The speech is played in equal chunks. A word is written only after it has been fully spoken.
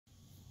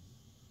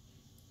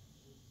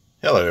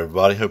Hello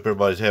everybody, hope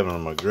everybody's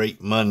having a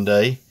great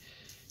Monday.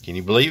 Can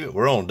you believe it?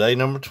 We're on day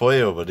number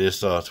 12 of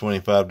this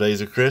 25 days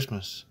of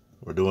Christmas.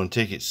 We're doing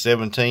tickets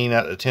 17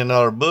 out of the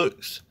 $10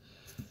 books.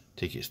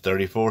 Tickets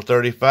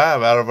 34.35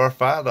 out of our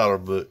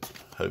 $5 book.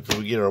 Hopefully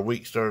we get our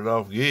week started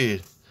off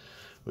good.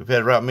 We've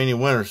had right many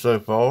winners so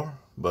far,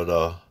 but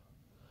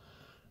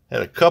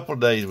had a couple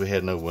days we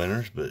had no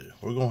winners, but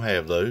we're going to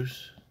have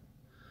those.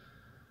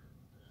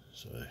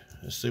 So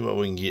let's see what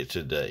we can get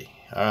today.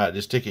 Alright,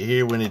 this ticket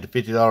here, we need a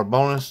 $50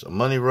 bonus, a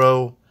money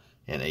roll,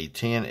 and a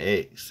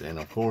 10X, and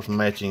of course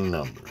matching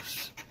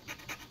numbers.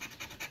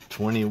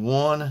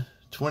 21,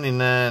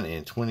 29,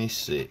 and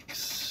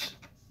 26.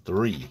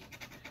 3.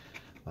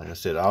 Like I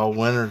said, all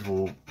winners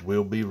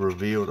will be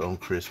revealed on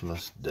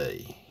Christmas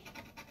Day.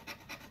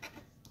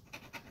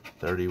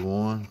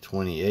 31,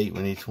 28,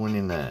 we need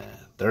 29.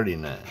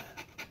 39.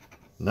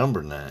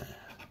 Number 9.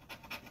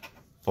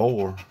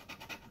 4.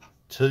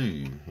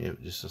 2.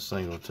 Yep, just a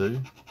single 2.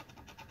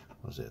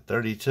 What's that?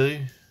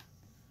 32.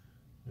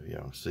 Maybe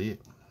y'all can see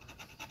it.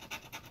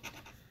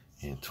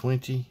 And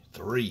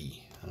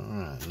 23.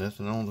 Alright,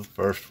 nothing on the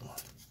first one.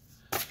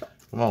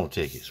 Come on,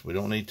 tickets. We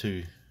don't need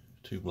two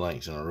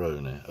blanks in a row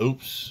now.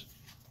 Oops.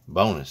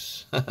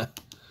 Bonus.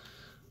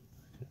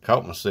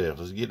 Caught myself.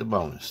 Let's get the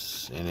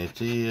bonus. And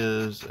it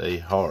is a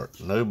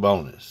heart. No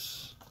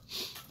bonus.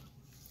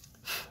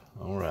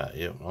 Alright,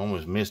 yep.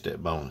 Almost missed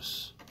that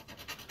bonus.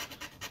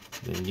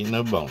 Didn't get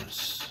no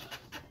bonus.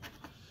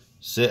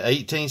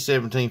 18,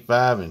 17,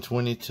 5, and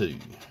 22.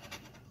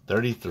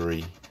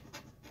 33.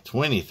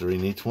 23,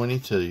 need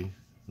 22.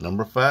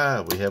 Number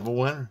 5, we have a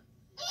winner.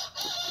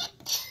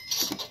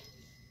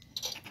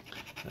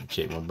 I'll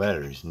check my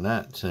batteries.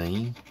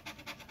 19.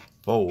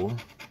 4.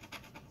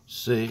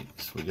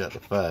 6. We got the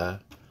 5.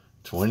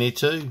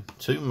 22.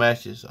 2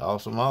 matches.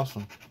 Awesome,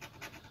 awesome.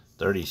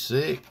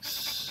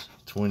 36.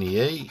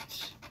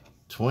 28.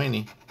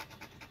 20.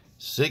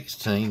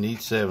 16.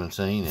 Need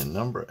 17. And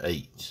number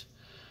 8.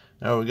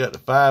 Now we got the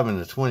 5 and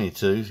the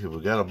 22. Have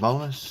we got a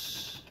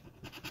bonus?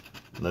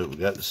 Nope, we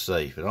got the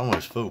safe. It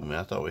almost fooled me.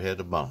 I thought we had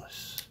the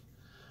bonus.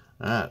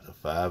 Alright, the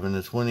 5 and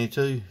the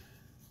 22.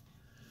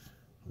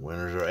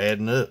 Winners are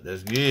adding up.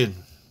 That's good.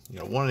 You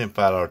got one of them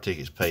 $5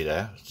 tickets paid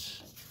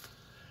out.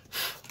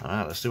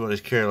 Alright, let's see what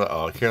this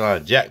Carolina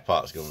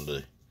jackpot's going to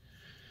do.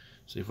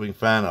 See if we can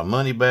find a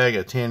money bag,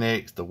 a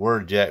 10X. The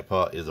word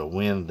jackpot is a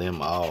win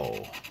them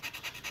all.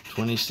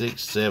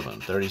 26,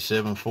 7,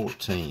 37,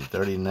 14,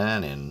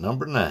 39, and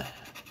number 9.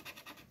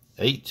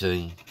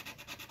 18.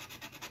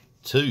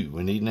 2,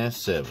 we need that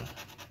 7.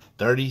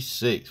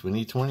 36, we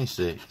need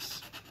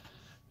 26.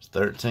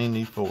 13,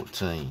 need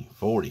 14.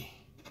 40.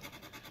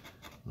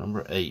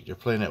 Number 8, they're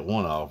playing that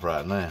 1 off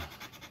right now.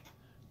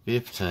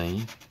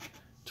 15.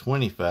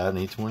 25,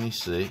 need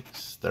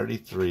 26.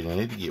 33, they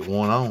need to get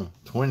 1 on.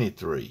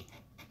 23.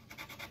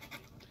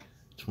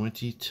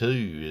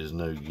 22 is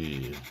no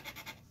good.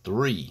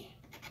 3.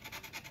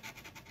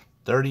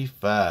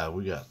 35,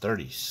 we got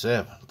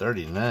 37,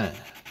 39,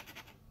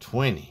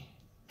 20,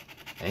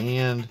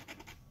 and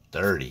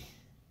 30.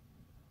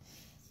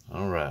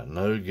 Alright,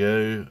 no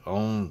go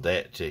on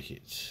that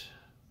ticket.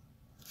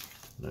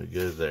 No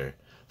go there.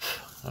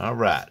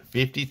 Alright,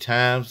 50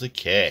 times the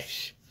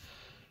cash.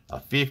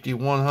 A 50,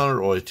 100,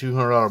 or a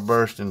 $200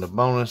 burst in the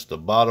bonus. The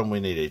bottom, we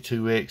need a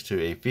 2X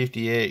to a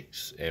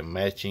 50X and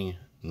matching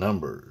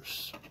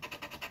numbers.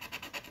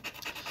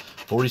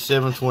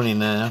 47,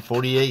 29,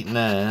 48,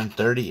 9,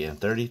 30, and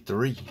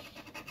 33.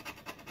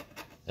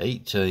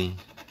 18,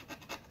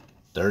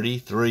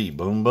 33.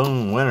 Boom,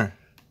 boom, winner.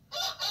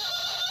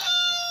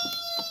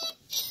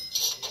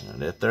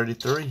 And that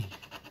 33.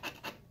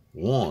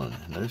 1,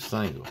 no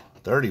single.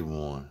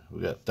 31, we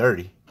got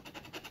 30.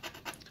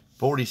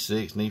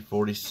 46, need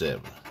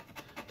 47.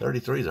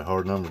 33 is a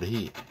hard number to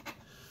hit.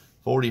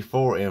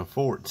 44 and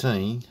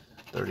 14.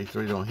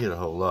 33 don't hit a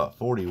whole lot.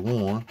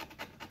 41,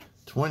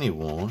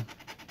 21.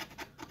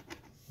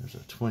 There's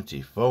a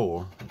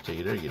 24. I'll tell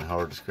you, they're getting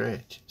hard to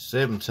scratch.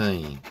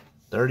 17.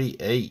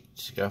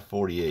 38. Got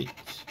 48.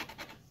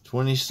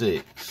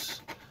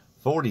 26.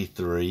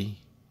 43.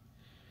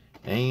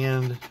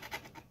 And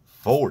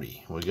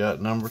 40. We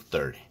got number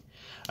 30.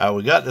 Alright,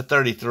 we got the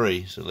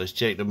 33. So let's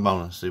check the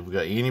bonus. See if we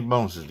got any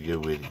bonuses to go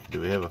with it.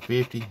 Do we have a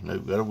 50?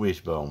 Nope, we got a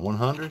wishbone.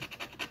 100?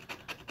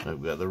 Nope,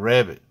 we got the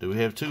rabbit. Do we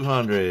have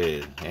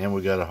 200? And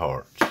we got a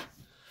heart.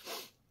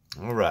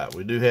 Alright,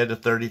 we do have the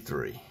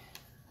 33.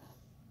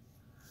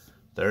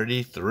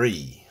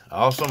 33.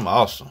 Awesome,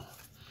 awesome.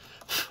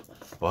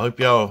 Well, I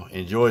hope y'all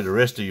enjoy the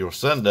rest of your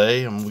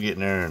Sunday. I'm going to get in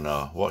there and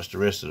watch the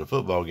rest of the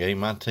football game.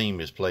 My team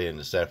is playing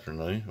this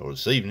afternoon, or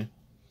this evening.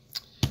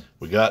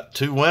 We got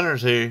 2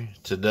 winners here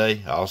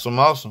today. Awesome,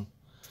 awesome.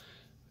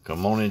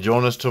 Come on and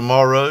join us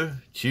tomorrow,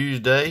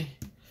 Tuesday.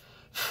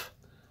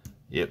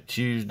 Yep,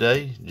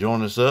 Tuesday.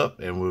 Join us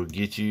up, and we'll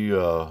get you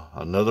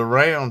another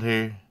round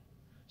here.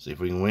 See if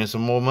we can win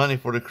some more money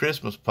for the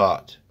Christmas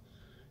pot.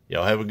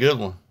 Y'all have a good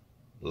one.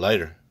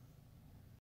 Later.